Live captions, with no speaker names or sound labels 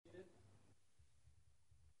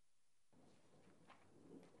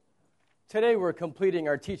Today we're completing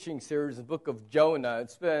our teaching series, the book of Jonah.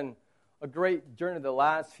 It's been a great journey the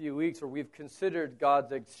last few weeks where we've considered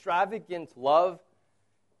God's extravagant love,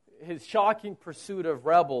 His shocking pursuit of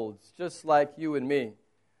rebels, just like you and me.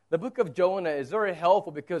 The book of Jonah is very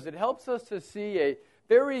helpful because it helps us to see a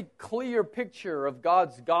very clear picture of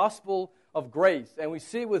God's gospel of grace. And we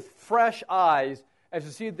see with fresh eyes as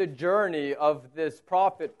we see the journey of this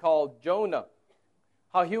prophet called Jonah.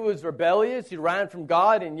 How he was rebellious, he ran from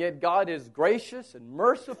God, and yet God is gracious and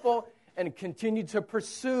merciful and continued to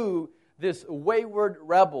pursue this wayward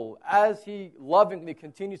rebel as he lovingly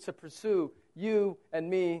continues to pursue you and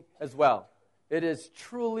me as well. It is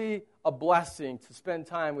truly a blessing to spend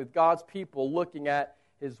time with God's people looking at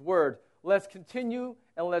His Word. Let's continue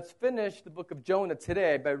and let's finish the book of Jonah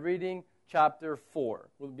today by reading chapter 4.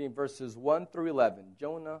 We'll be in verses 1 through 11.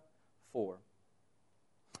 Jonah 4.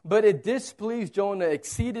 But it displeased Jonah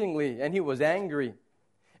exceedingly, and he was angry.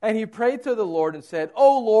 And he prayed to the Lord and said,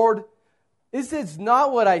 "O Lord, is this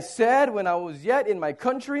not what I said when I was yet in my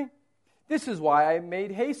country? This is why I made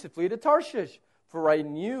haste to flee to Tarshish, for I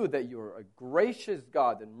knew that you are a gracious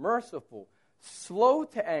God and merciful, slow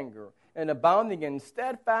to anger, and abounding in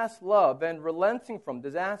steadfast love, and relenting from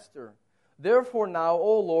disaster. Therefore now,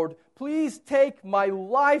 O Lord, please take my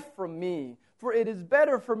life from me, for it is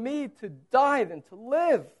better for me to die than to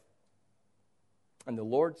live." And the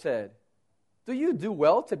Lord said, "Do you do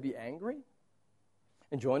well to be angry?"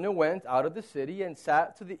 And Jonah went out of the city and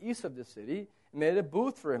sat to the east of the city and made a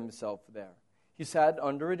booth for himself there. He sat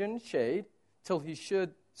under it in the shade till he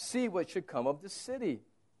should see what should come of the city.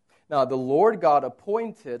 Now the Lord God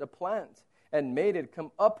appointed a plant and made it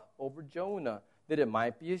come up over Jonah, that it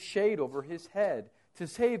might be a shade over his head to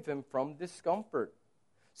save him from discomfort.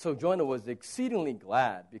 So Jonah was exceedingly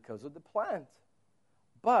glad because of the plant.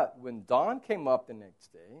 But when dawn came up the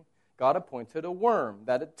next day, God appointed a worm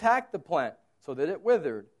that attacked the plant so that it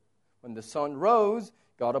withered. When the sun rose,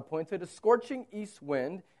 God appointed a scorching east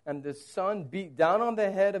wind, and the sun beat down on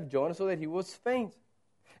the head of Jonah so that he was faint.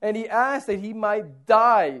 And he asked that he might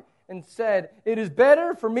die and said, "It is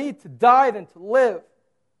better for me to die than to live."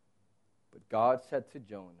 But God said to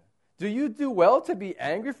Jonah, "Do you do well to be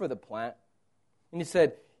angry for the plant?" And he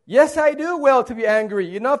said, "Yes, I do well to be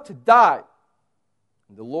angry, enough to die."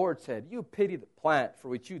 And the Lord said, "You pity the plant for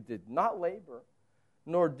which you did not labor,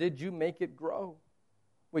 nor did you make it grow,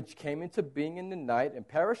 which came into being in the night and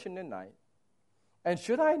perished in the night. And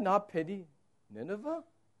should I not pity Nineveh,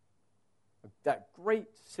 that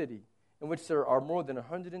great city in which there are more than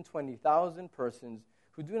 120,000 persons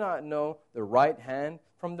who do not know their right hand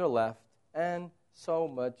from their left, and so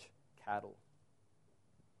much cattle?"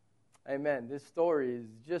 Amen. This story is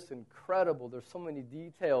just incredible. There's so many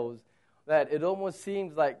details that it almost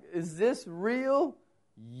seems like, is this real?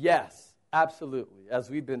 Yes, absolutely. As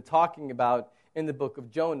we've been talking about in the book of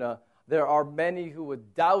Jonah, there are many who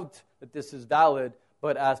would doubt that this is valid,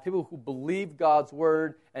 but as people who believe God's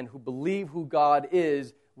word and who believe who God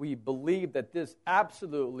is, we believe that this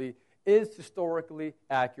absolutely is historically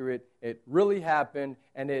accurate. It really happened,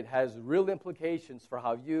 and it has real implications for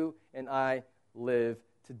how you and I live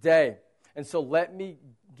today. And so let me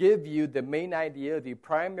give you the main idea, the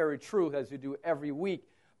primary truth, as we do every week,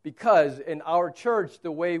 because in our church,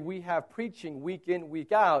 the way we have preaching week in,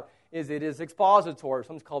 week out, is it is expository,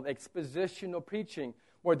 sometimes called expositional preaching,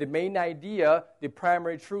 where the main idea, the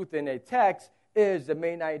primary truth in a text, is the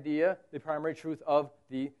main idea, the primary truth of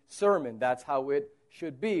the sermon. That's how it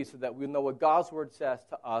should be, so that we know what God's word says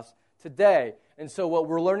to us today. And so what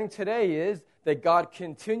we're learning today is that God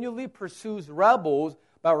continually pursues rebels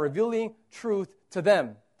by revealing truth to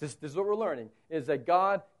them. This is what we're learning, is that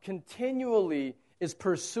God continually is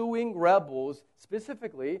pursuing rebels,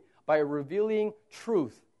 specifically by revealing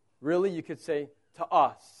truth. Really, you could say, to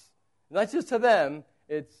us. Not just to them,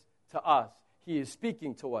 it's to us. He is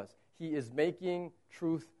speaking to us. He is making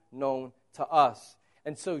truth known to us.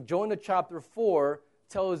 And so Jonah chapter 4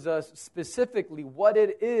 tells us specifically what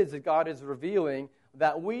it is that God is revealing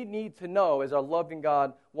that we need to know, as our loving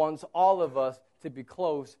God wants all of us to be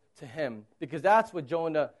close to Him. Because that's what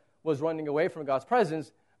Jonah was running away from God's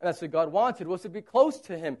presence, and that's what God wanted, was to be close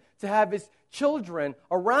to Him, to have His children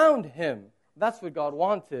around Him. That's what God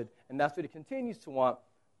wanted, and that's what He continues to want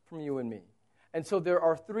from you and me. And so there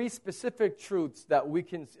are three specific truths that we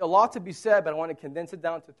can, a lot to be said, but I want to condense it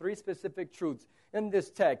down to three specific truths in this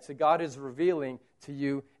text that God is revealing to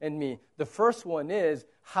you and me. The first one is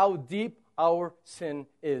how deep our sin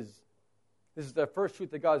is. This is the first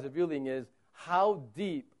truth that God is revealing, is how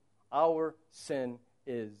deep our sin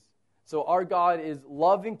is. So our God is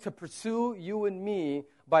loving to pursue you and me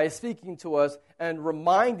by speaking to us and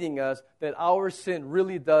reminding us that our sin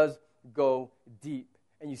really does go deep.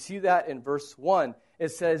 And you see that in verse 1.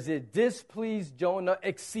 It says, it displeased Jonah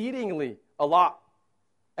exceedingly a lot,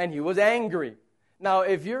 and he was angry. Now,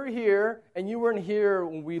 if you're here, and you weren't here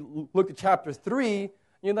when we looked at chapter 3,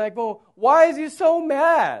 you're like, well, why is he so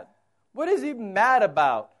mad? What is he mad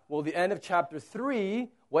about? Well, the end of chapter 3,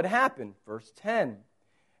 what happened? Verse 10.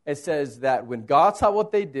 It says that when God saw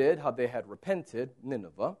what they did, how they had repented,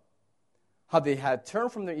 Nineveh, how they had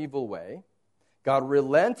turned from their evil way, God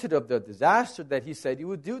relented of the disaster that he said he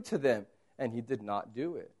would do to them, and he did not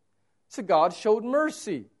do it. So God showed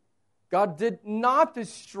mercy. God did not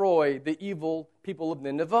destroy the evil people of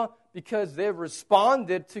Nineveh because they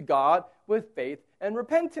responded to God with faith and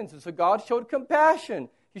repentance. And so God showed compassion.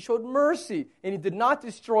 He showed mercy, and he did not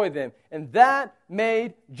destroy them. And that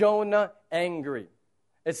made Jonah angry.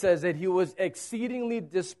 It says that he was exceedingly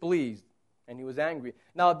displeased, and he was angry.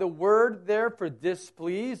 Now, the word there for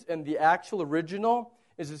displeased in the actual original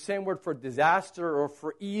is the same word for disaster or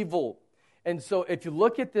for evil. And so if you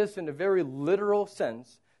look at this in a very literal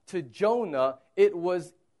sense, to Jonah, it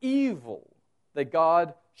was evil that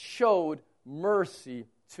God showed mercy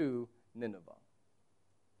to Nineveh.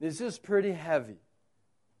 This is pretty heavy.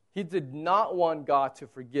 He did not want God to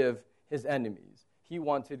forgive his enemies. He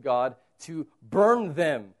wanted God to burn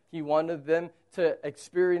them. He wanted them to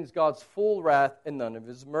experience God's full wrath and none of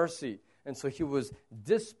his mercy. And so he was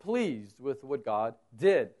displeased with what God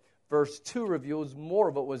did. Verse 2 reveals more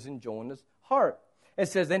of what was in Jonah's heart. It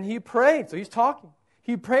says, and he prayed. So he's talking.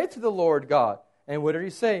 He prayed to the Lord God. And what did he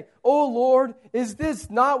say? Oh, Lord, is this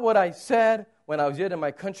not what I said when I was yet in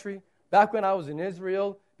my country, back when I was in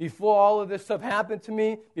Israel, before all of this stuff happened to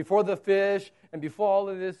me, before the fish, and before all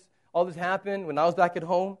this happened, when I was back at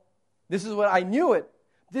home? This is what I knew it.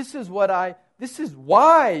 This is why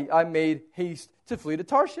I made haste to flee to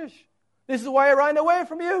Tarshish. This is why I ran away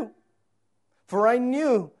from you. For I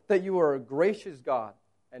knew that you are a gracious God,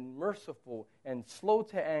 and merciful, and slow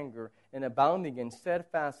to anger, and abounding in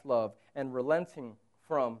steadfast love, and relenting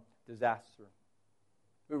from disaster.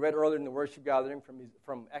 We read earlier in the worship gathering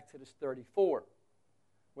from Exodus 34,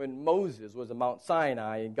 when Moses was at Mount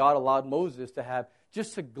Sinai, and God allowed Moses to have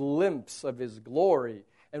just a glimpse of his glory.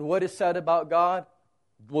 And what is said about God?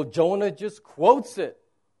 Well, Jonah just quotes it.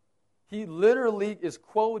 He literally is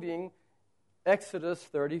quoting Exodus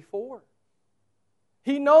 34.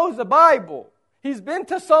 He knows the Bible. He's been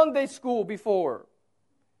to Sunday school before.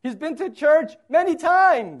 He's been to church many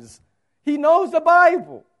times. He knows the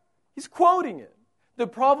Bible. He's quoting it. The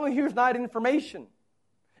problem here is not information.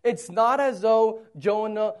 It's not as though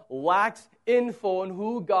Jonah lacks info on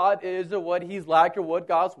who God is or what he's like or what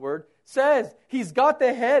God's word says. He's got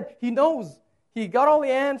the head. He knows. He got all the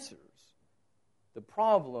answers. The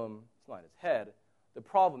problem is not his head. The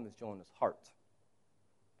problem is Jonah's heart.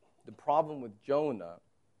 The problem with Jonah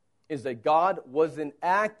is that God wasn't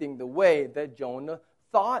acting the way that Jonah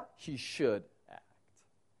thought he should act.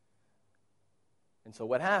 And so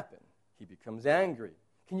what happened? He becomes angry.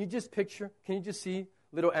 Can you just see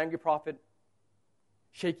little angry prophet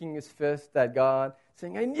shaking his fist at God,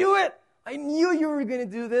 saying, I knew it! I knew you were going to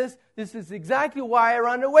do this. This is exactly why I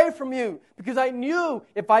ran away from you. Because I knew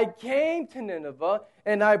if I came to Nineveh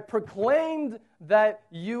and I proclaimed that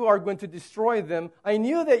you are going to destroy them, I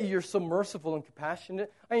knew that you're so merciful and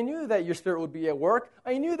compassionate. I knew that your spirit would be at work.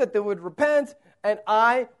 I knew that they would repent. And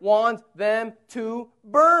I want them to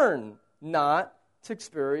burn, not to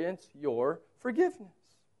experience your forgiveness.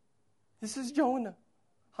 This is Jonah.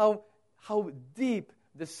 How deep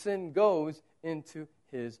the sin goes into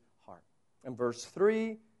his heart. And verse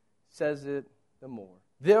 3 says it the more.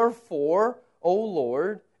 Therefore, O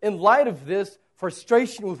Lord, in light of this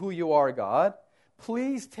frustration with who you are, God,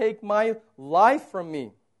 please take my life from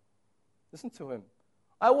me. Listen to him.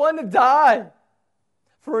 I want to die,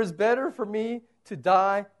 for it's better for me to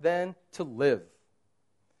die than to live.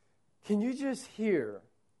 Can you just hear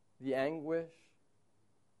the anguish?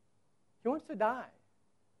 He wants to die.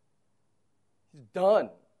 He's done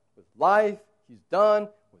with life. He's done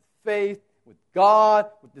with faith, with God,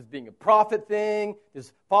 with this being a prophet thing,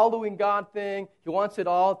 this following God thing. He wants it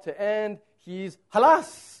all to end. He's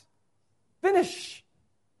halas, finish.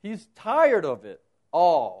 He's tired of it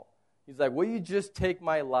all. He's like, will you just take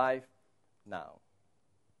my life now?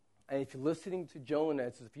 And if you're listening to Jonah,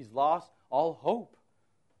 it's as if he's lost all hope.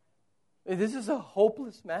 This is a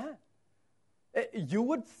hopeless man. You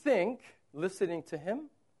would think, listening to him,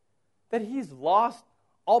 that he's lost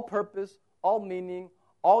all purpose, all meaning,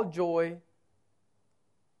 all joy.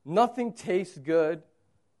 Nothing tastes good.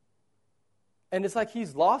 And it's like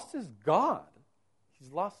he's lost his God.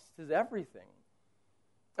 He's lost his everything.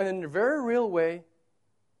 And in a very real way,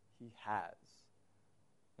 he has.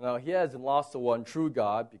 Now, he hasn't lost the one true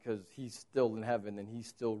God because he's still in heaven and he's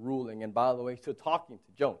still ruling. And by the way, he's still talking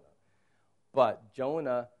to Jonah. But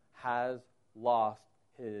Jonah has lost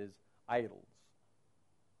his idols.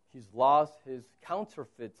 He's lost his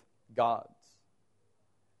counterfeit gods.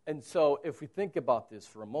 And so if we think about this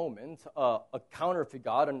for a moment, a counterfeit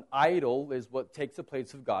God, an idol, is what takes the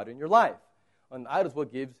place of God in your life. An idol is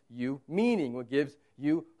what gives you meaning, what gives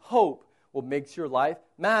you hope, what makes your life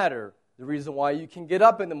matter. The reason why you can get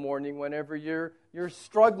up in the morning whenever you're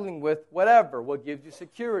struggling with whatever, what gives you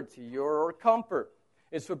security or comfort.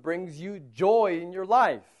 It's what brings you joy in your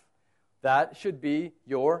life. That should be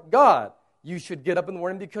your God. You should get up in the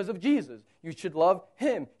morning because of Jesus. You should love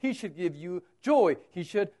Him. He should give you joy. He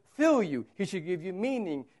should fill you. He should give you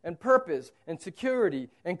meaning and purpose and security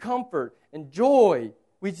and comfort and joy.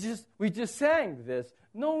 We just sang this.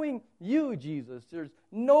 Knowing you, Jesus, there's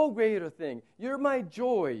no greater thing. You're my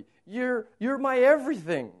joy. You're my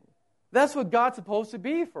everything. That's what God's supposed to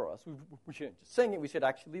be for us. We shouldn't just sing it. We should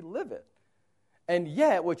actually live it. And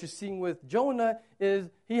yet, what you're seeing with Jonah is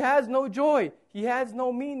he has no joy. He has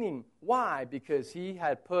no meaning. Why? Because he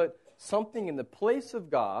had put something in the place of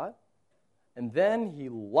God, and then he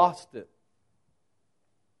lost it.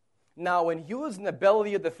 Now, when he was in the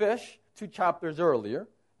belly of the fish, 2 chapters earlier,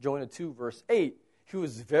 Jonah 2, verse 8, he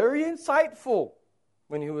was very insightful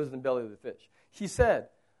when he was in the belly of the fish. He said,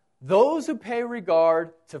 "Those who pay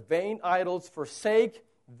regard to vain idols forsake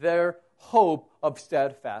their hope of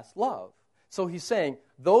steadfast love." So he's saying,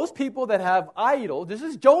 those people that have idols, this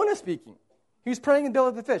is Jonah speaking. He's praying in the belly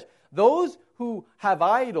of the fish. Those who have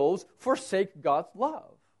idols forsake God's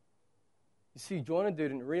love. You see, Jonah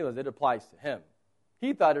didn't realize it applies to him.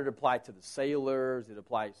 He thought it applied to the sailors, it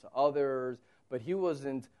applies to others, but he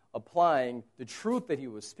wasn't applying the truth that he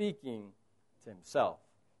was speaking to himself.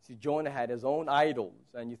 See, Jonah had his own idols,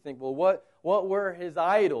 and you think, well, what were his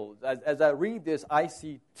idols? As I read this, I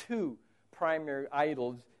see 2 primary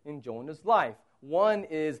idols in Jonah's life. One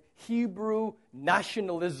is Hebrew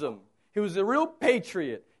nationalism. He was a real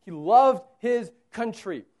patriot. He loved his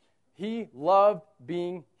country. He loved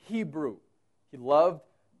being Hebrew. He loved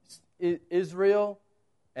Israel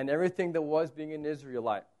and everything that was being an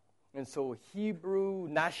Israelite. And so Hebrew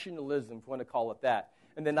nationalism, if you want to call it that.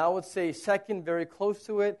 And then I would say second, very close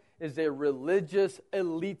to it, is a religious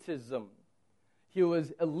elitism. He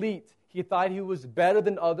was elite. He thought he was better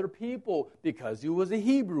than other people because he was a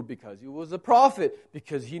Hebrew, because he was a prophet,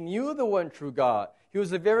 because he knew the one true God. He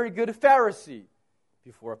was a very good Pharisee.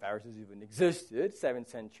 Before Pharisees even existed, 7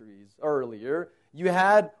 centuries earlier, you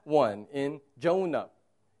had one in Jonah.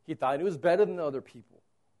 He thought he was better than other people,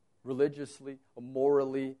 religiously,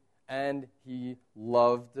 morally, and he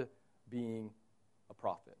loved being a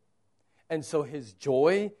prophet. And so his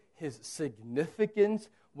joy, his significance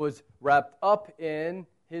was wrapped up in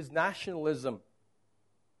his nationalism.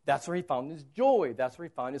 That's where he found his joy. That's where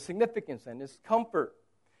he found his significance and his comfort.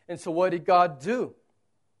 And so what did God do?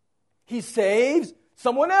 He saves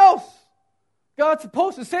someone else. God's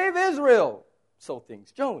supposed to save Israel. So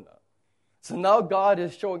thinks Jonah. So now God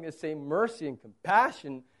is showing the same mercy and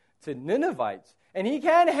compassion to Ninevites, and he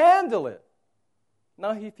can't handle it.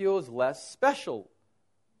 Now he feels less special.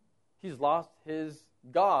 He's lost his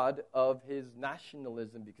God of his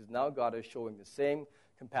nationalism because now God is showing the same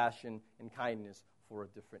compassion and kindness for a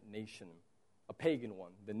different nation, a pagan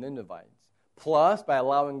one, the Ninevites. Plus, by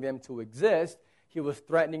allowing them to exist, he was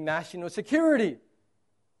threatening national security.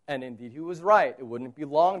 And indeed, he was right. It wouldn't be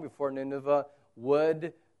long before Nineveh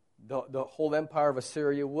would, the whole empire of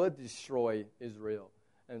Assyria would destroy Israel.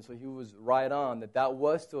 And so he was right on that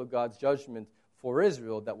was still God's judgment for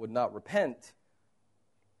Israel that would not repent.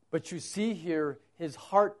 But you see here his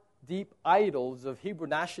heart-deep idols of Hebrew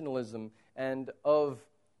nationalism and of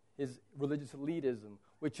his religious elitism,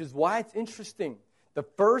 which is why it's interesting. The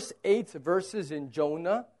first 8 verses in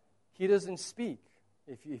Jonah, he doesn't speak.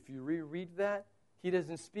 If you reread that, he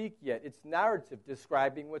doesn't speak yet. It's narrative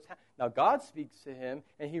describing what's happening. Now, God speaks to him,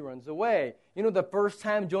 and he runs away. You know the first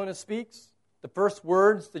time Jonah speaks? The first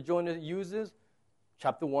words that Jonah uses?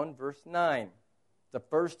 Chapter 1, verse 9. The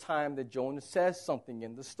first time that Jonah says something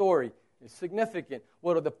in the story is significant.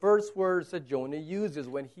 What are the first words that Jonah uses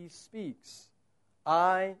when he speaks?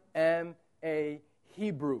 I am a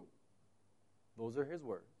Hebrew. Those are his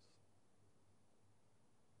words.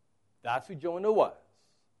 That's who Jonah was.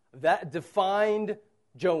 That defined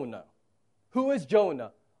Jonah. Who is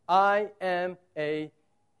Jonah? I am a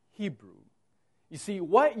Hebrew. You see,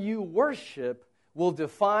 what you worship will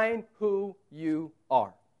define who you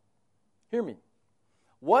are. Hear me.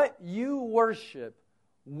 What you worship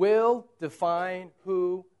will define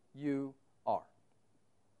who you are.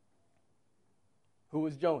 Who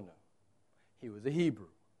was Jonah? He was a Hebrew.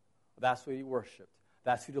 That's what he worshipped.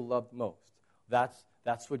 That's who he loved most.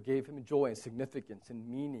 That's what gave him joy and significance and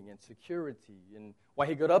meaning and security. And why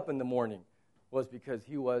he got up in the morning was because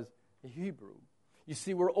he was a Hebrew. You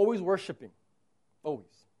see, we're always worshiping. Always.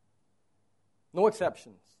 No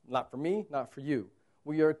exceptions. Not for me, not for you.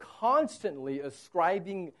 We are constantly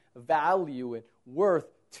ascribing value and worth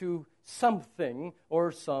to something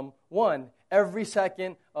or someone. Every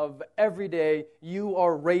second of every day, you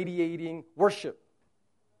are radiating worship.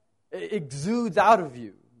 It exudes out of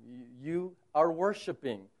you. You are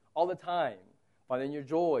worshiping all the time, finding your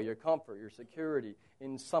joy, your comfort, your security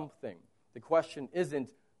in something. The question isn't,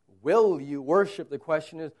 will you worship? The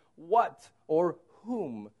question is, what or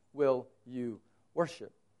whom will you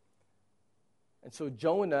worship? And so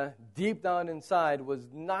Jonah, deep down inside, was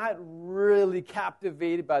not really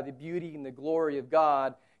captivated by the beauty and the glory of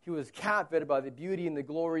God. He was captivated by the beauty and the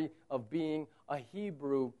glory of being a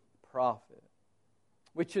Hebrew prophet.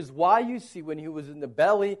 Which is why you see when he was in the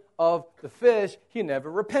belly of the fish, he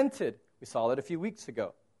never repented. We saw that a few weeks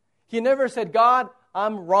ago. He never said, God,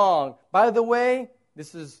 I'm wrong. By the way,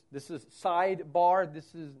 this is sidebar.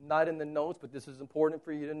 This is not in the notes, but this is important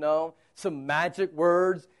for you to know. Some magic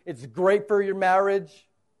words. It's great for your marriage.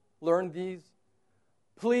 Learn these.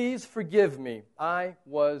 Please forgive me. I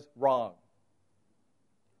was wrong.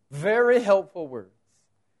 Very helpful words.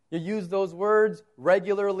 You use those words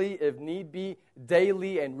regularly, if need be,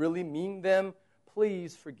 daily, and really mean them.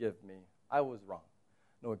 Please forgive me. I was wrong.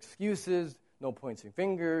 No excuses, no pointing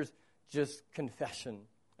fingers, just confession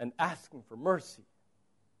and asking for mercy.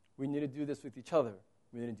 We need to do this with each other.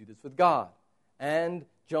 We need to do this with God. And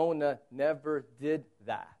Jonah never did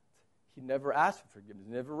that. He never asked for forgiveness.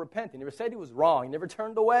 He never repented. He never said he was wrong. He never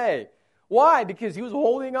turned away. Why? Because he was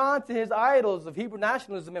holding on to his idols of Hebrew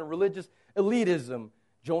nationalism and religious elitism.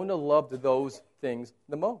 Jonah loved those things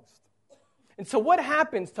the most. And so what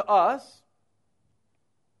happens to us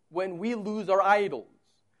when we lose our idols?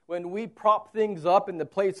 When we prop things up in the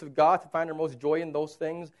place of God to find our most joy in those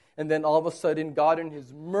things, and then all of a sudden God in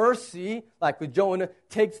His mercy, like with Jonah,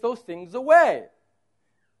 takes those things away.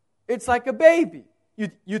 It's like a baby.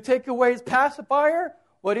 You take away his pacifier,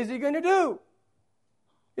 what is he going to do?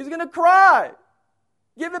 He's going to cry.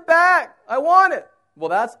 Give it back. I want it. Well,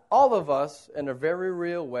 that's all of us in a very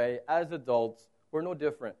real way. As adults, we're no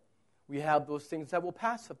different. We have those things that will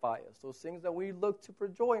pacify us, those things that we look to for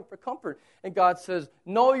joy and for comfort. And God says,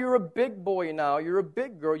 no, you're a big boy now. You're a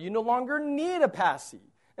big girl. You no longer need a passy.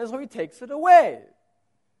 And so He takes it away.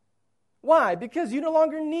 Why? Because you no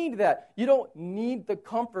longer need that. You don't need the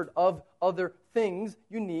comfort of other things.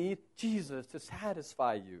 You need Jesus to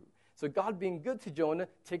satisfy you. So God, being good to Jonah,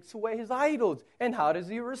 takes away his idols. And how does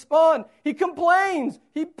he respond? He complains.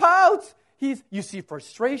 He pouts. You see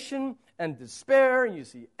frustration and despair. And you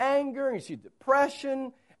see anger. And you see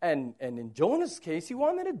depression. And in Jonah's case, he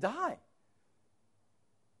wanted to die.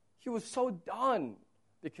 He was so done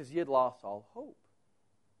because he had lost all hope.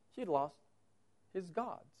 He had lost his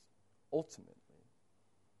gods, ultimately.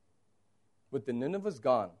 With the Ninevehs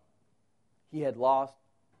gone, he had lost,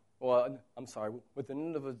 with the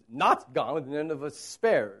Ninevehs not gone, with the Ninevehs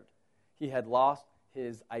spared, he had lost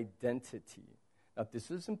his identity. Now,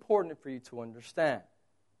 this is important for you to understand,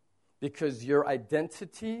 because your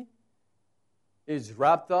identity is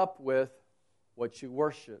wrapped up with what you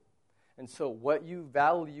worship. And so what you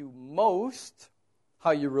value most,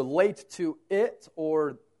 how you relate to it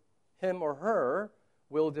or him or her,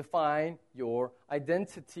 will define your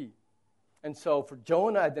identity. And so for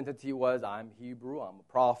Jonah, identity was, I'm Hebrew, I'm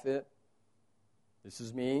a prophet, this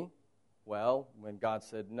is me. Well, when God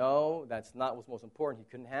said, no, that's not what's most important, He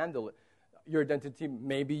couldn't handle it. Your identity,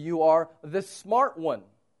 maybe you are the smart one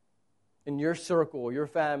in your circle, your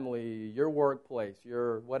family, your workplace,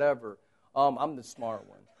 your whatever. I'm the smart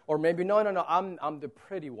one. Or maybe, no, I'm the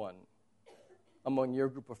pretty one among your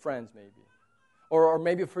group of friends, maybe. Or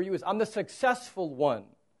maybe for you, I'm the successful one.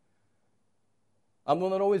 I'm the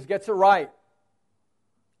one that always gets it right.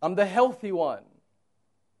 I'm the healthy one.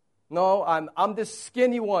 No, I'm the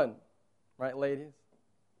skinny one. Right, ladies?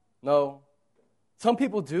 No. Some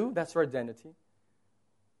people do. That's their identity.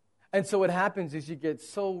 And so what happens is you get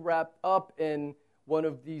so wrapped up in one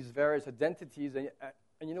of these various identities,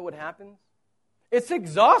 and you know what happens? It's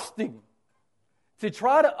exhausting to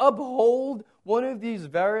try to uphold one of these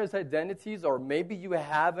various identities, or maybe you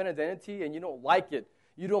have an identity and you don't like it.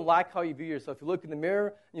 You don't like how you view yourself. You look in the mirror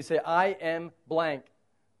and you say, I am blank.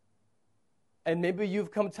 And maybe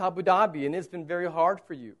you've come to Abu Dhabi and it's been very hard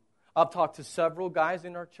for you. I've talked to several guys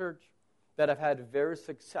in our church that have had very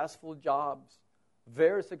successful jobs,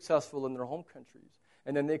 very successful in their home countries.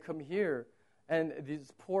 And then they come here and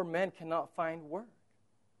these poor men cannot find work.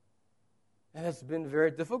 And it's been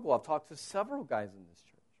very difficult. I've talked to several guys in this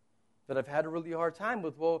church that have had a really hard time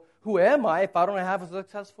with, well, who am I if I don't have a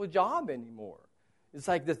successful job anymore? It's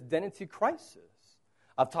like this identity crisis.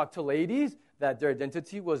 I've talked to ladies that their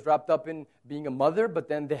identity was wrapped up in being a mother, but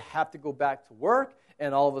then they have to go back to work,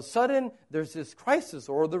 and all of a sudden there's this crisis.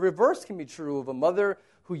 Or the reverse can be true of a mother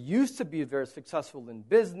who used to be very successful in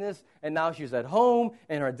business, and now she's at home,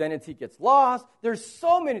 and her identity gets lost. There's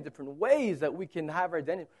so many different ways that we can have our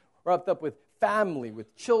identity wrapped up with family,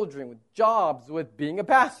 with children, with jobs, with being a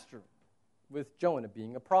pastor, with Jonah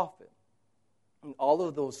being a prophet. And all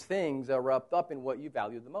of those things are wrapped up in what you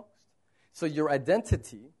value the most. So your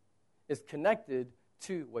identity is connected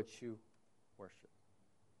to what you worship.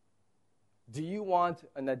 Do you want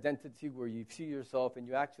an identity where you see yourself and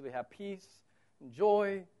you actually have peace and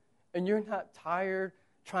joy, and you're not tired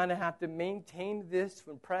trying to have to maintain this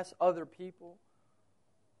to impress other people?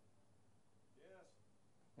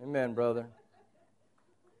 Yes. Amen, brother.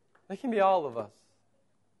 That can be all of us.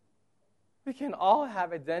 We can all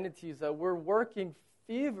have identities that we're working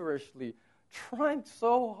feverishly, trying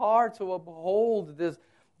so hard to uphold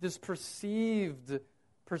this perceived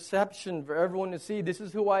perception for everyone to see, this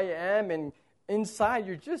is who I am, and inside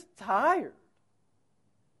you're just tired.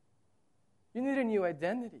 You need a new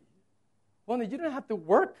identity, one that you don't have to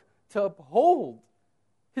work to uphold.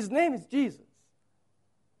 His name is Jesus.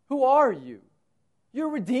 Who are you? You're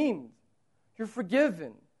redeemed. You're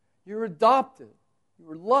forgiven. You're adopted.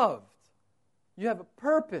 You're loved. You have a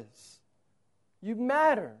purpose. You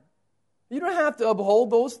matter. You don't have to uphold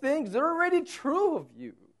those things. They're already true of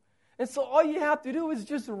you. And so all you have to do is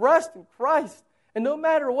just rest in Christ. And no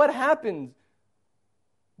matter what happens,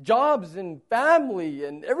 jobs and family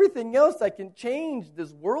and everything else that can change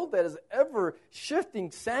this world that is ever shifting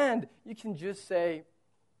sand, you can just say,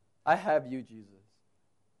 I have you, Jesus.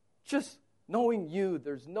 Just knowing you,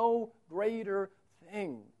 there's no greater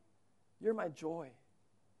thing. You're my joy.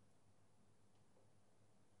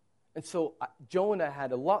 And so Jonah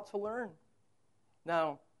had a lot to learn.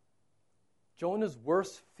 Now, Jonah's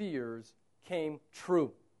worst fears came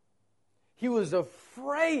true. He was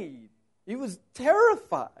afraid. He was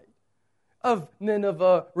terrified of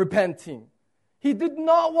Nineveh repenting. He did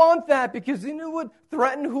not want that because he knew it would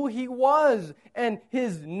threaten who he was and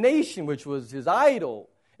his nation, which was his idol.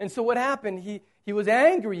 And so what happened? He was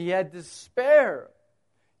angry. He had despair.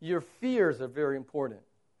 Your fears are very important.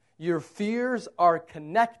 Your fears are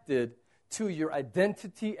connected to your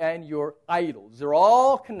identity and your idols. They're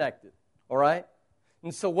all connected, all right?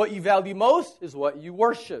 And so what you value most is what you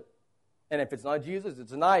worship. And if it's not Jesus,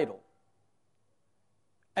 it's an idol.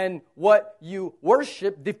 And what you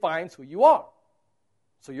worship defines who you are.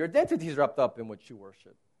 So your identity is wrapped up in what you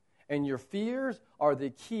worship. And your fears are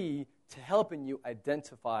the key to helping you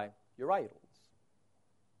identify your idols.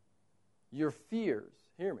 Your fears,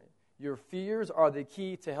 hear me, your fears are the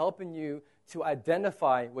key to helping you to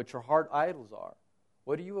identify what your heart idols are.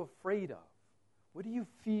 What are you afraid of? What do you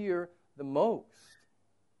fear the most?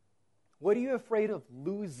 What are you afraid of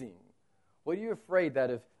losing? What are you afraid that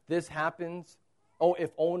if this happens, if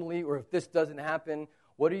only, or if this doesn't happen,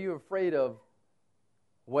 what are you afraid of?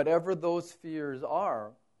 Whatever those fears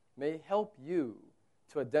are may help you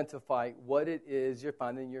to identify what it is you're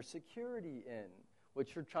finding your security in,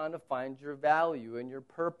 what you're trying to find your value and your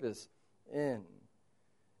purpose in.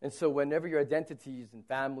 And so whenever your identity is in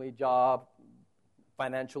family, job,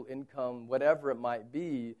 financial income, whatever it might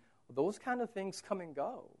be, those kind of things come and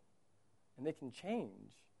go, and they can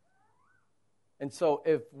change. And so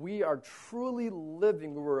if we are truly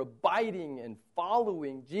living, we're abiding and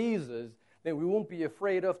following Jesus, then we won't be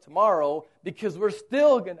afraid of tomorrow because we're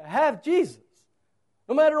still going to have Jesus.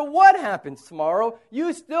 No matter what happens tomorrow,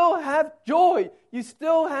 you still have joy. You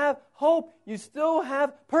still have hope. You still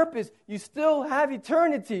have purpose. You still have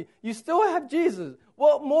eternity. You still have Jesus.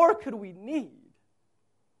 What more could we need?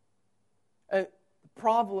 And the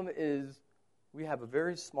problem is we have a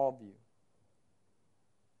very small view,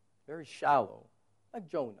 very shallow, like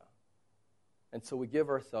Jonah. And so we give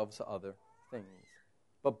ourselves to other things.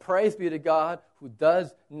 But praise be to God who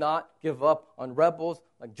does not give up on rebels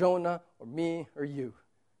like Jonah or me or you.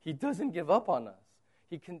 He doesn't give up on us.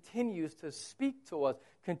 He continues to speak to us,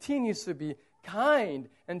 continues to be kind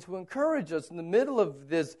and to encourage us in the middle of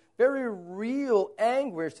this very real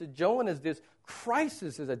anguish to Jonah's this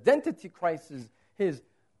crisis, his identity crisis, his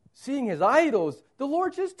seeing his idols. The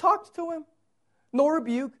Lord just talks to him. No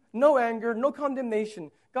rebuke, no anger, no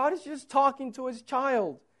condemnation. God is just talking to his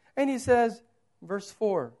child. And he says, verse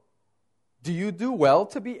 4, do you do well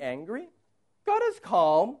to be angry? God is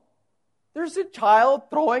calm. There's a child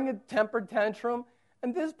throwing a temper tantrum,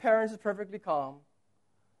 and this parent is perfectly calm,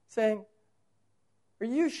 saying, are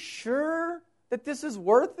you sure that this is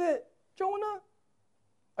worth it, Jonah?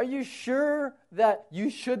 Are you sure that you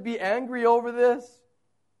should be angry over this?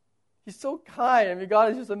 He's so kind. I mean,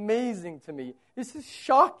 God is just amazing to me. This is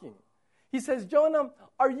shocking. He says, Jonah,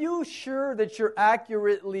 are you sure that you're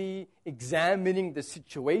accurately examining the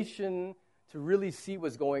situation to really see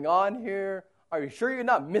what's going on here? Are you sure you're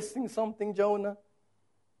not missing something, Jonah?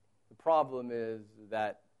 The problem is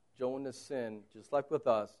that Jonah's sin, just like with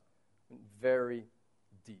us, went very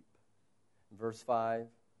deep. In verse 5,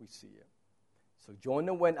 we see it. So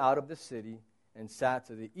Jonah went out of the city and sat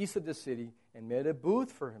to the east of the city and made a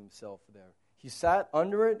booth for himself there. He sat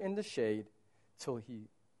under it in the shade till he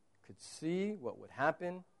could see what would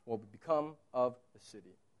happen, what would become of the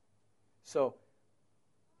city. So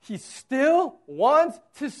he still wants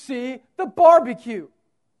to see the barbecue.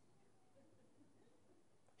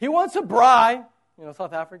 He wants a braai,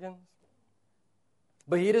 South Africans.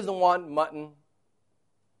 But he doesn't want mutton.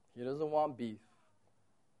 He doesn't want beef.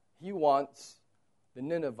 He wants the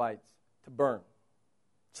Ninevites to burn.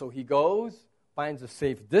 So he goes, finds a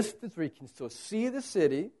safe distance where he can still see the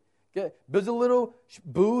city, builds a little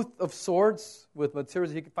booth of sorts with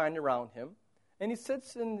materials he can find around him, and he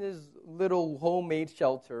sits in his little homemade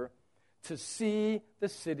shelter to see the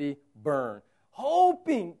city burn,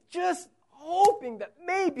 just hoping that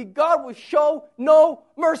maybe God will show no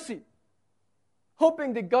mercy,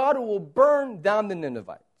 hoping that God will burn down the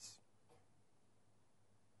Ninevites.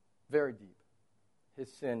 Very deep.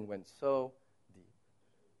 His sin went so deep.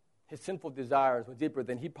 His sinful desires went deeper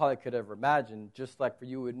than he probably could ever imagine. Just like for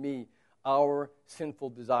you and me, our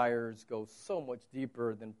sinful desires go so much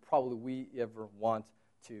deeper than probably we ever want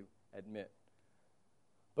to admit.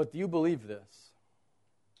 But do you believe this?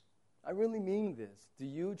 I really mean this. Do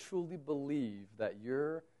you truly believe that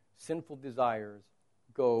your sinful desires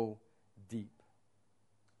go deep?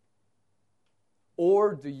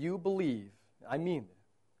 Or do you believe, I mean this,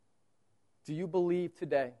 do you believe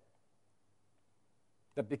today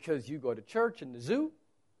that because you go to church and the zoo,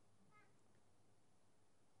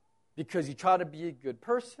 because you try to be a good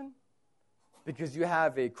person, because you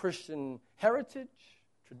have a Christian heritage,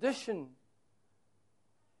 tradition,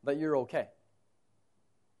 that you're okay?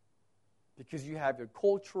 Because you have your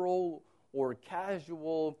cultural or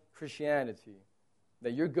casual Christianity,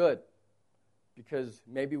 that you're good? Because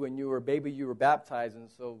maybe when you were a baby you were baptized, and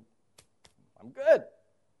so I'm good.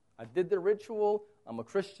 I did the ritual. I'm a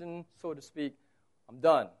Christian, so to speak. I'm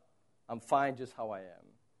done. I'm fine just how I am.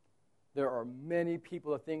 There are many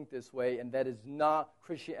people that think this way, and that is not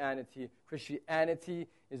Christianity. Christianity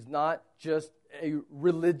is not just a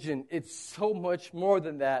religion. It's so much more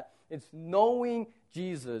than that. It's knowing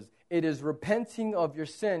Jesus. It is repenting of your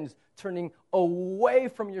sins, turning away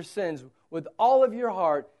from your sins with all of your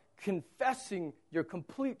heart, confessing your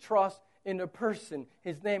complete trust in a person.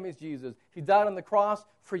 His name is Jesus. He died on the cross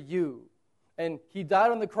for you. And he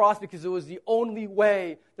died on the cross because it was the only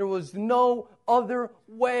way. There was no other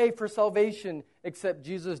way for salvation except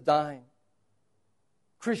Jesus dying.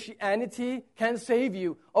 Christianity can save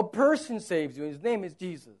you. A person saves you. And his name is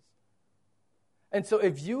Jesus. And so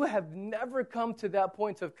if you have never come to that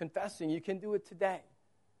point of confessing, you can do it today.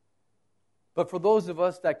 But for those of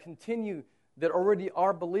us that continue, that already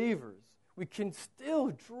are believers, we can still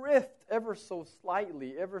drift ever so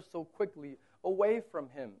slightly, ever so quickly away from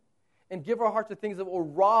him and give our heart to things that will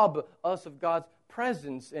rob us of God's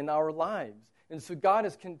presence in our lives. And so God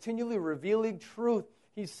is continually revealing truth.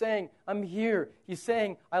 He's saying, I'm here. He's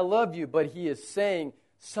saying, I love you. But he is saying,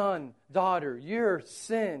 son, daughter, your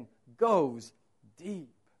sin goes deep.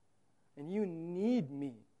 And you need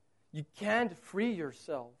me. You can't free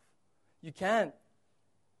yourself. You can't.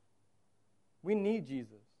 We need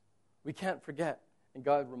Jesus. We can't forget. And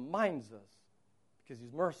God reminds us, because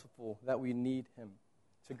he's merciful, that we need him.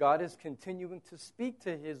 So God is continuing to speak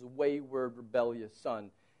to his wayward, rebellious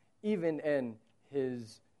son, even in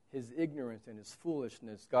his ignorance and his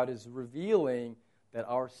foolishness. God is revealing that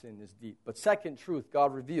our sin is deep. But second truth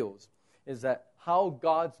God reveals is that how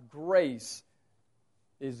God's grace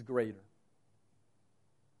is greater.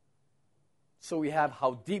 So we have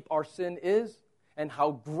how deep our sin is and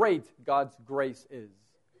how great God's grace is.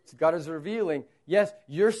 So God is revealing, yes,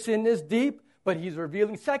 your sin is deep, but he's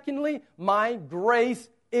revealing, secondly, my grace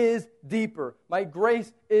is deeper. My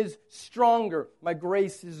grace is stronger. My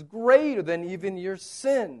grace is greater than even your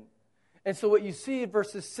sin. And so what you see in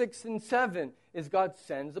verses 6 and 7 is God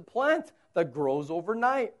sends a plant that grows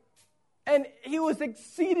overnight. And he was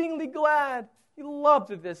exceedingly glad. He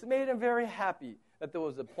loved this. It made him very happy that there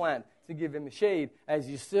was a plant to give him shade as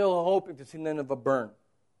he's still hoping to see Nineveh burn.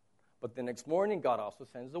 But the next morning, God also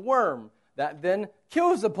sends a worm that then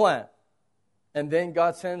kills the plant. And then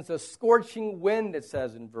God sends a scorching wind, it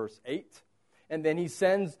says in verse 8. And then he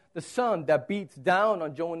sends the sun that beats down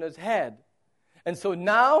on Jonah's head. And so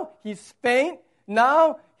now he's faint.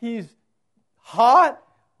 Now he's hot,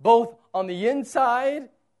 both on the inside.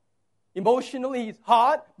 Emotionally, he's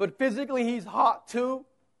hot, but physically, he's hot too.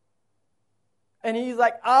 And he's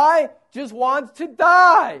like, I just want to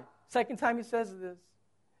die. Second time he says this.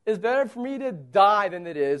 It's better for me to die than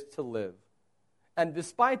it is to live. And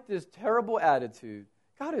despite this terrible attitude,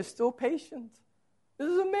 God is still patient. This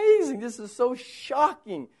is amazing. This is so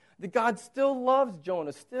shocking that God still loves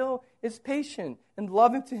Jonah, still is patient and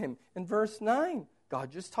loving to him. In verse 9,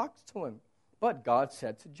 God just talks to him. But God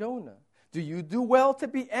said to Jonah, do you do well to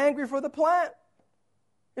be angry for the plant?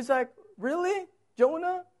 It's like, really,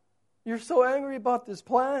 Jonah? You're so angry about this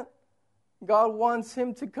plant? God wants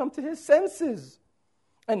him to come to his senses.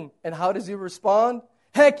 And how does he respond?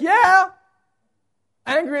 Heck yeah!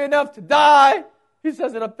 Angry enough to die. He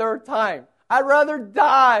says it a third time. I'd rather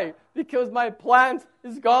die because my plant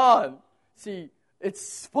is gone. See,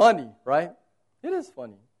 it's funny, right? It is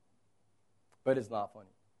funny. But it's not funny.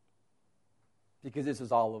 Because this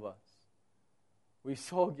is all of us. We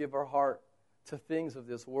so give our heart to things of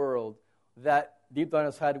this world that deep down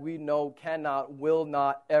inside we know cannot, will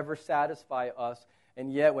not ever satisfy us.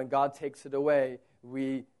 And yet when God takes it away,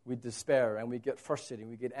 we despair and we get frustrated,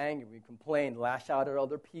 we get angry, we complain, lash out at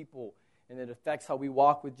other people, and it affects how we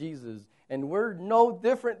walk with Jesus. And we're no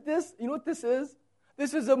different. You know what this is?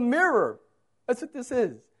 This is a mirror. That's what this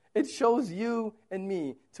is. It shows you and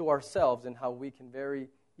me to ourselves and how we can very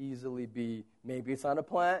easily be. Maybe it's not a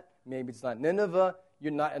plant, maybe it's not Nineveh,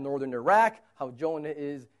 you're not in northern Iraq, how Jonah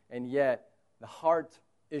is, and yet the heart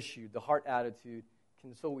issue, the heart attitude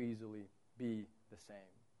can so easily be the same.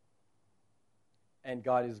 And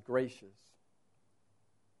God is gracious.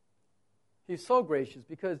 He's so gracious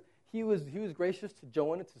because he was gracious to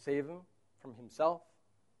Jonah to save him from himself.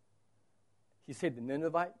 He saved the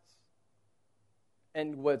Ninevites.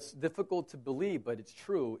 And what's difficult to believe, but it's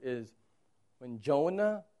true, is when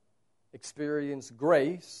Jonah experienced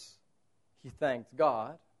grace, he thanked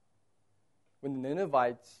God. When the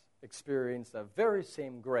Ninevites experienced that very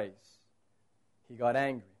same grace, he got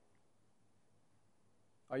angry.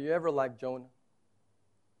 Are you ever like Jonah?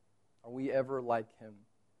 Are we ever like him?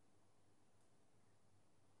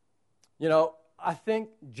 You know, I think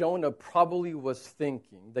Jonah probably was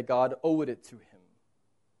thinking that God owed it to him.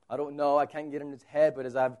 I don't know, I can't get in his head, but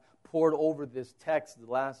as I've pored over this text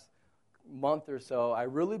the last month or so, I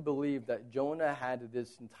really believe that Jonah had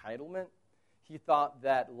this entitlement. He thought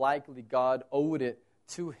that likely God owed it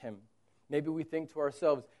to him. Maybe we think to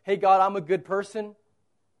ourselves, hey God, I'm a good person.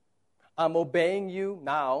 I'm obeying you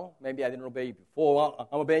now. Maybe I didn't obey you before.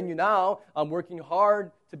 I'm obeying you now. I'm working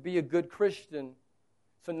hard to be a good Christian.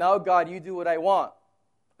 So now, God, you do what I want.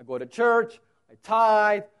 I go to church. I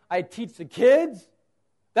tithe. I teach the kids.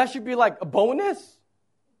 That should be like a bonus.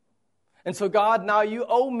 And so, God, now you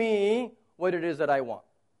owe me what it is that I want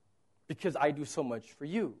because I do so much for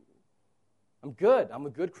you. I'm good. I'm a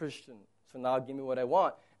good Christian. So now give me what I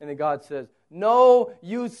want. And then God says, no,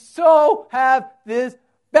 you so have this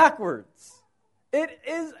backwards. It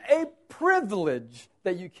is a privilege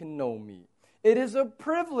that you can know me. It is a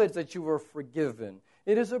privilege that you were forgiven.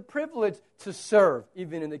 It is a privilege to serve,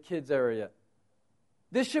 even in the kids area.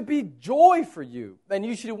 This should be joy for you. And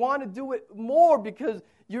you should want to do it more because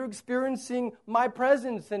you're experiencing my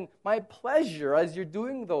presence and my pleasure as you're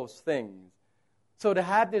doing those things. So to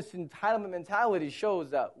have this entitlement mentality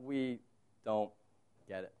shows that we don't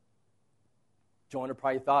get it. Jonah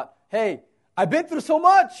probably thought, hey, I've been through so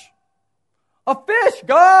much. A fish,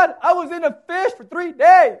 God. I was in a fish for 3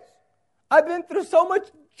 days. I've been through so much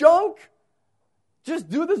junk. Just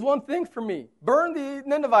do this one thing for me. Burn the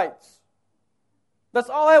Ninevites. That's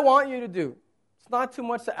all I want you to do. It's not too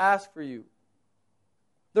much to ask for you.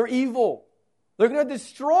 They're evil. They're going to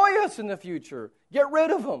destroy us in the future. Get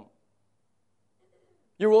rid of them.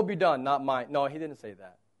 Your will be done, not mine. No, he didn't say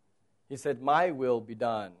that. He said, my will be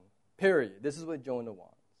done. Period. This is what Jonah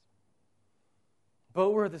wants.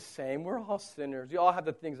 But we're the same. We're all sinners. We all have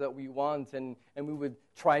the things that we want, and we would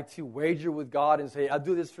try to wager with God and say, I'll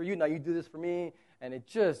do this for you, now you do this for me. And it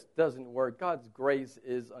just doesn't work. God's grace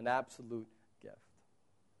is an absolute gift.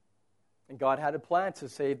 And God had a plan to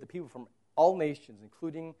save the people from all nations,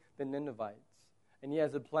 including the Ninevites. And he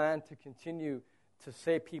has a plan to continue to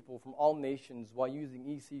save people from all nations while using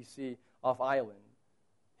ECC Off Island.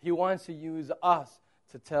 He wants to use us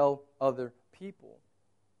to tell other people.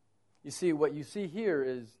 You see, what you see here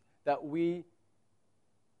is that we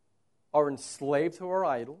are enslaved to our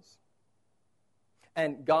idols,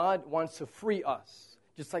 and God wants to free us.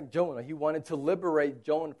 Just like Jonah, he wanted to liberate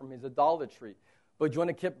Jonah from his idolatry, but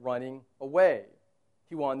Jonah kept running away.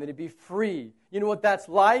 He wanted to be free. You know what that's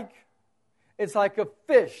like? It's like a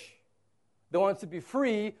fish that wants to be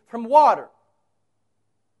free from water.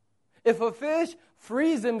 If a fish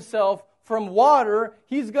frees himself from water,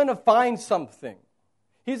 he's going to find something.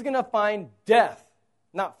 He's going to find death,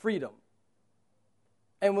 not freedom.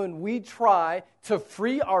 And when we try to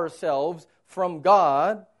free ourselves from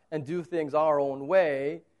God and do things our own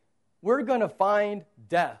way, we're going to find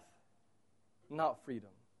death, not freedom.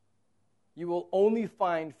 You will only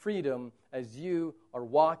find freedom as you are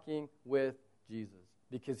walking with Jesus,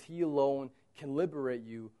 because He alone can liberate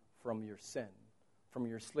you from your sin, from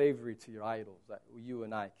your slavery to your idols that you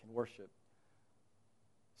and I can worship.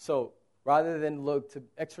 So, rather than look to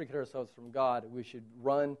extricate ourselves from God, we should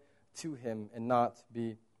run to Him and not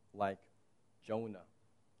be like Jonah.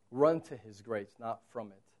 Run to His grace, not from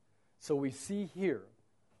it. So we see here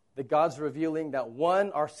that God's revealing that,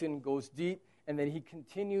 one, our sin goes deep, and then He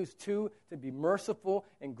continues, two, to be merciful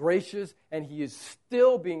and gracious, and He is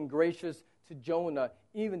still being gracious to Jonah,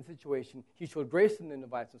 even in the situation. He showed grace to the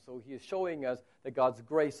Ninevites, and so He is showing us that God's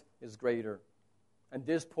grace is greater. And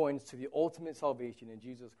this points to the ultimate salvation in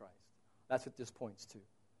Jesus Christ. That's what this points to.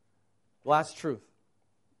 The last truth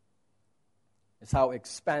is how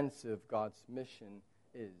expansive God's mission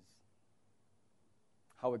is.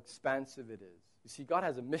 How expansive it is. You see, God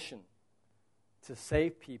has a mission to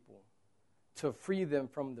save people, to free them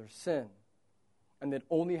from their sin. And it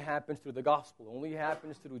only happens through the gospel. It only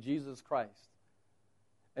happens through Jesus Christ.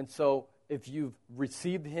 And so, if you've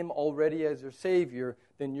received Him already as your Savior,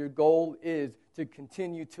 then your goal is to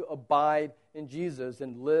continue to abide in Jesus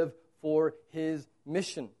and live for His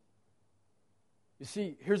mission. You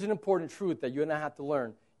see, here's an important truth that you and I have to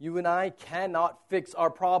learn. You and I cannot fix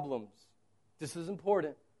our problems. This is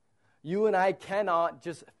important. You and I cannot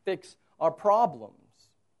just fix our problems.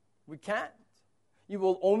 We can't. You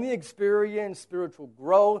will only experience spiritual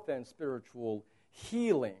growth and spiritual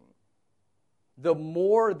healing the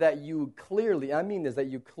more that you clearly, that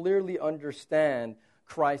you clearly understand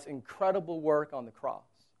Christ's incredible work on the cross.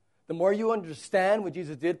 The more you understand what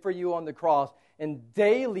Jesus did for you on the cross and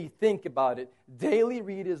daily think about it, daily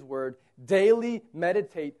read His Word, daily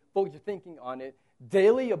meditate, focus your thinking on it,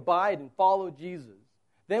 daily abide and follow Jesus,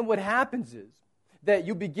 then what happens is that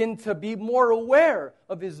you begin to be more aware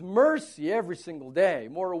of His mercy every single day,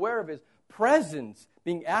 more aware of His presence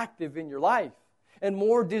being active in your life, and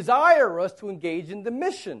more desirous to engage in the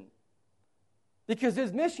mission. Because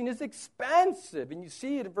His mission is expansive, and you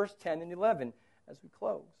see it in verse 10 and 11 as we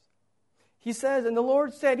close. He says, and the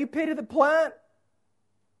Lord said, you pity the plant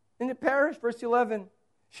and it perished. Verse 11,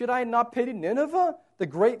 should I not pity Nineveh, the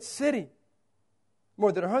great city?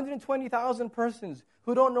 More than 120,000 persons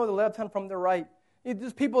who don't know the left hand from the right.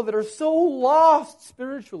 There's people that are so lost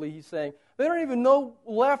spiritually, He's saying. They don't even know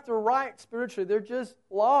left or right spiritually. They're just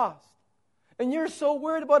lost. And you're so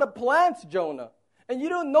worried about the plants, Jonah. And you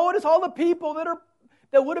don't notice all the people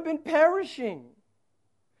that would have been perishing.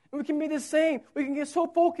 And we can be the same. We can get so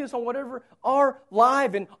focused on whatever our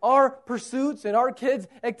life and our pursuits and our kids'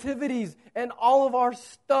 activities and all of our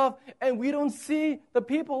stuff, and we don't see the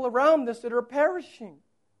people around us that are perishing.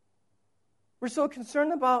 We're so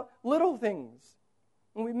concerned about little things,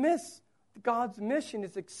 and we miss God's mission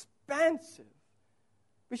is expansive.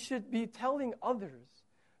 We should be telling others.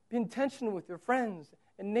 Be intentional with your friends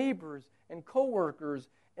and neighbors and coworkers,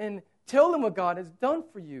 and tell them what God has done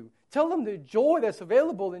for you. Tell them the joy that's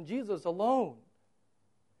available in Jesus alone.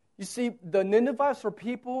 You see, the Ninevites were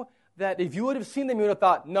people that if you would have seen them, you would have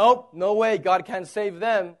thought, nope, no way, God can't save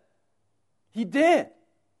them. He did.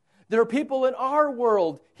 There are people in our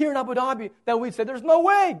world, here in Abu Dhabi, that we say, there's no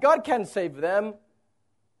way, God can't save them.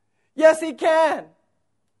 Yes, He can.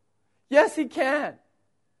 Yes, He can.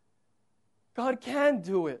 God can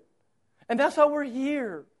do it. And that's how we're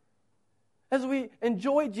here. As we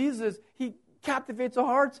enjoy Jesus, He captivates our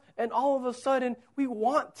hearts, and all of a sudden, we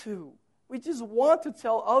want to. We just want to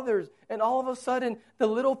tell others, and all of a sudden, the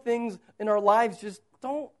little things in our lives just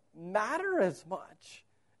don't matter as much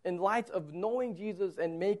in light of knowing Jesus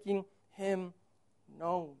and making Him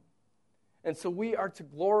known. And so we are to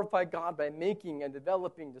glorify God by making and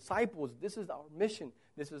developing disciples. This is our mission.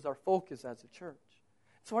 This is our focus as a church.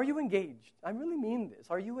 So are you engaged? I really mean this.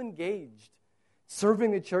 Are you engaged?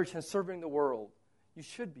 Serving the church and serving the world. You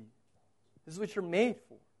should be. This is what you're made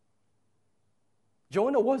for.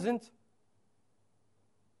 Jonah wasn't,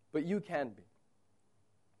 but you can be.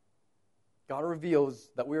 God reveals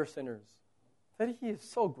that we are sinners, that he is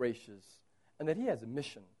so gracious, and that he has a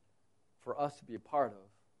mission for us to be a part of.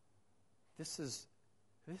 This is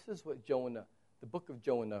what Jonah, the book of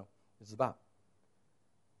Jonah, is about.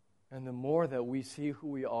 And the more that we see who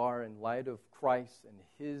we are in light of Christ and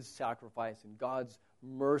his sacrifice and God's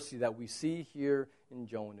mercy that we see here in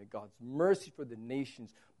Jonah, God's mercy for the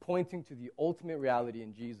nations, pointing to the ultimate reality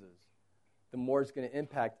in Jesus, the more it's going to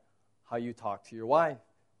impact how you talk to your wife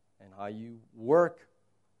and how you work,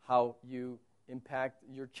 how you impact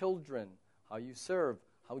your children, how you serve,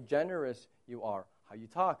 how generous you are, how you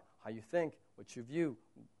talk, how you think, what you view,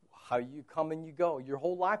 how you come and you go. Your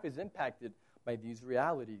whole life is impacted by these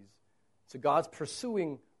realities. So God's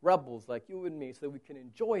pursuing rebels like you and me so that we can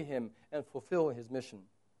enjoy him and fulfill his mission.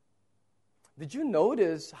 Did you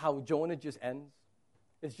notice how Jonah just ends?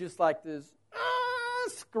 It's just like this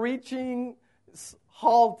screeching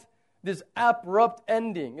halt, this abrupt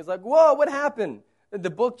ending. It's like, whoa, what happened? The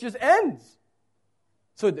book just ends.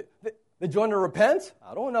 So did Jonah repent?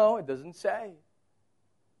 I don't know. It doesn't say.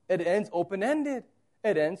 It ends open-ended.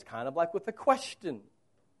 It ends kind of like with a question.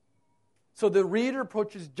 So the reader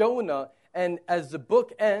approaches Jonah, and as the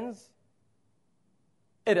book ends,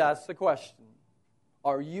 it asks the question,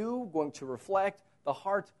 are you going to reflect the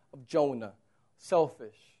heart of Jonah,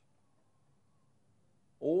 selfish?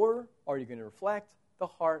 Or are you going to reflect the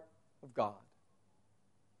heart of God,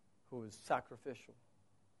 who is sacrificial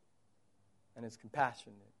and is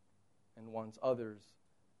compassionate and wants others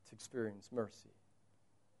to experience mercy?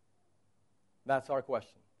 That's our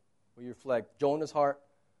question. Will you reflect Jonah's heart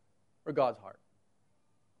or God's heart?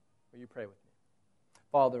 Will you pray with me?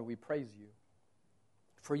 Father, we praise you,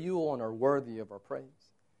 for you alone are worthy of our praise.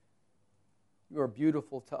 You are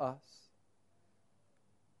beautiful to us.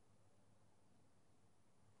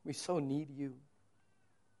 We so need you.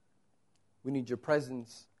 We need your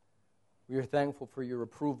presence. We are thankful for your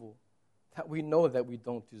approval that we know that we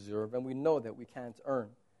don't deserve and we know that we can't earn.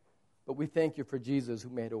 But we thank you for Jesus who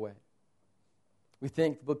made a way. We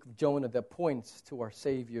thank the book of Jonah that points to our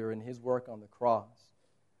Savior and his work on the cross.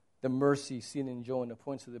 The mercy seen in Jonah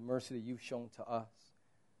points to the mercy that you've shown to us.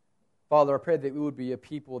 Father, I pray that we would be a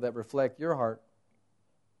people that reflect your heart,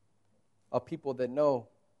 a people that know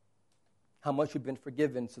how much we've been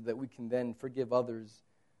forgiven so that we can then forgive others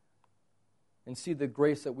and see the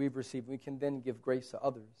grace that we've received. We can then give grace to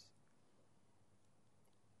others.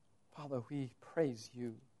 Father, we praise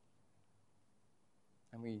you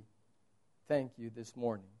and we thank you this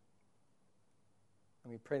morning.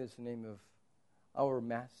 And we pray this in the name of our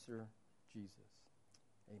Master Jesus.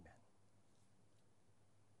 Amen.